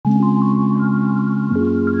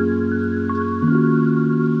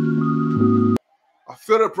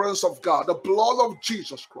feel the presence of God. The blood of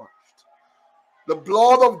Jesus Christ. The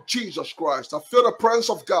blood of Jesus Christ. I feel the presence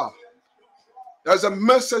of God. There's a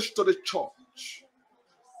message to the church.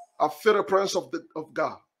 I feel the presence of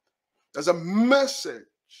God. There's a message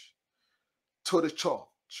to the church.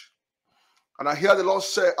 And I hear the Lord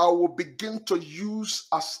say, I will begin to use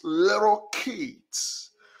as little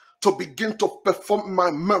kids to begin to perform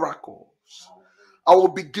my miracles. I will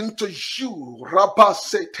begin to use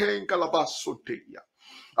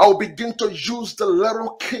I will begin to use the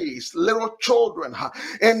little kids, little children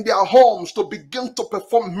in their homes to begin to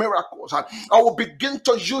perform miracles. I will begin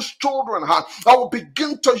to use children. I will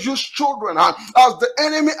begin to use children as the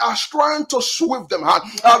enemy are trying to sweep them, as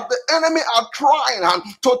the enemy are trying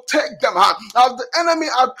to take them, as the enemy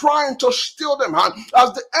are trying to steal them,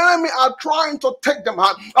 as the enemy are trying to take them.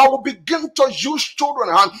 I will begin to use children.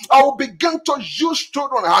 I will begin to use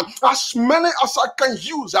children as many as I can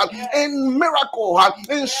use in miracle,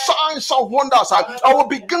 in signs and wonders. I will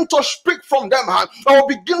begin to speak from them. I will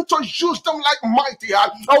begin to use them like mighty. I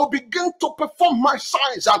will begin to perform my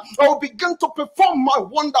signs. I will begin to perform my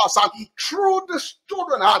wonders. Through these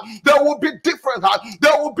children, they will be different.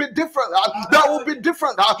 They will be different. They will be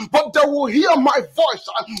different. But they will hear my voice.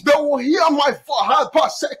 They will hear my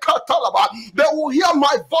voice. They will hear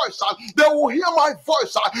my voice. They will hear my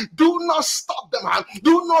voice. Do not stop them.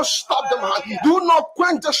 Do not stop them. Do not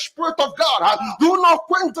quench the Spirit of God. Do not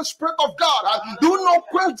quench the Spirit of God. Do not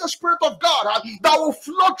quench the Spirit of God that will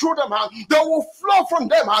flow through them. That will flow from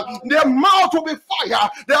them. Their mouth will be fire.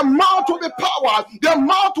 Their mouth will be power. Their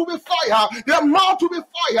mouth will be fire. Their mouth will be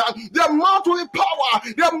fire. Their mouth will be power.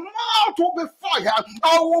 Their mouth will be fire.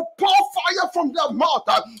 I will pour fire from their mouth.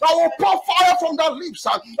 I will pour fire from their lips.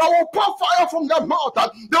 I will pour fire from their mouth.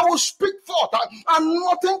 They will speak forth and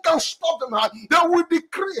nothing can stop them. They will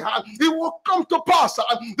decree. It will come to pass.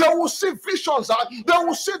 They will see visions. They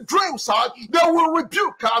will see dreams. They will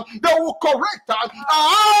rebuke. They will correct.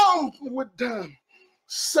 Armed with them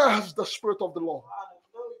serves the Spirit of the Lord.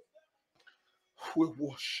 We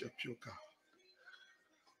worship you, God.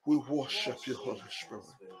 We worship you, Holy Spirit.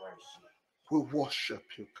 We worship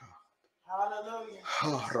you, God. Hallelujah.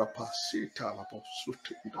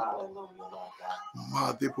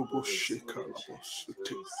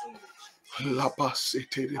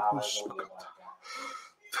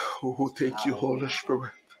 Oh, thank you, Holy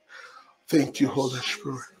Spirit. Thank you, Holy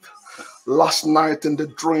Spirit. Last night in the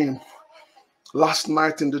dream,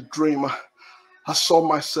 I saw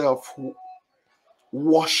myself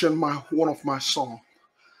washing one of my sons.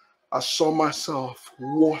 I saw myself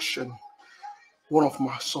washing one of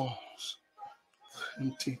my sons.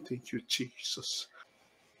 Thank you, Jesus.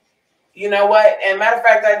 You know what? And matter of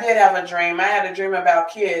fact, I did have a dream. I had a dream about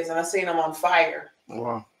kids, and I seen them on fire.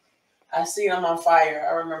 Wow. I see them on fire.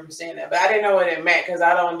 I remember seeing that, but I didn't know what it meant because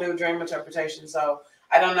I don't do dream interpretation. So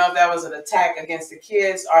I don't know if that was an attack against the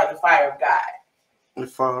kids or the fire of God. The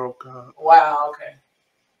fire of God. Wow. Okay.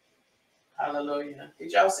 Hallelujah.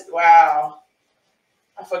 Did y'all see? Wow.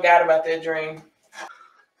 I forgot about that dream.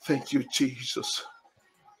 Thank you, Jesus.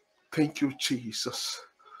 Thank you, Jesus.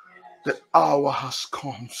 The hour has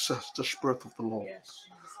come, says the Spirit of the Lord. Yes,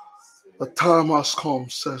 the time has come,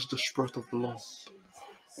 says the Spirit of the Lord.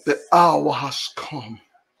 The hour has come.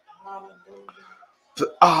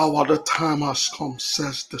 The hour, the time has come,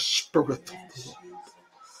 says the Spirit of the Lord.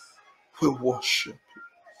 We worship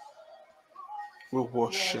you. We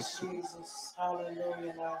worship you.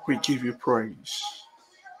 We give you praise.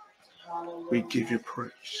 We give you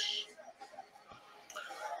praise.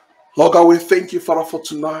 Lord God, we thank you, Father, for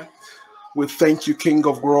tonight. We thank you, King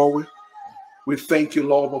of glory. We thank you,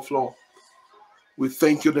 Lord of Lords. We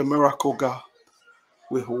thank you, the miracle God.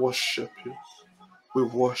 We worship you. We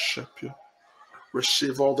worship you.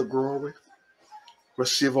 Receive all the glory.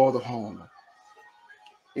 Receive all the honor.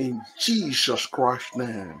 In Jesus Christ's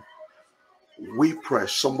name, we pray.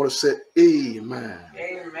 Somebody say amen.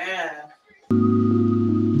 Amen.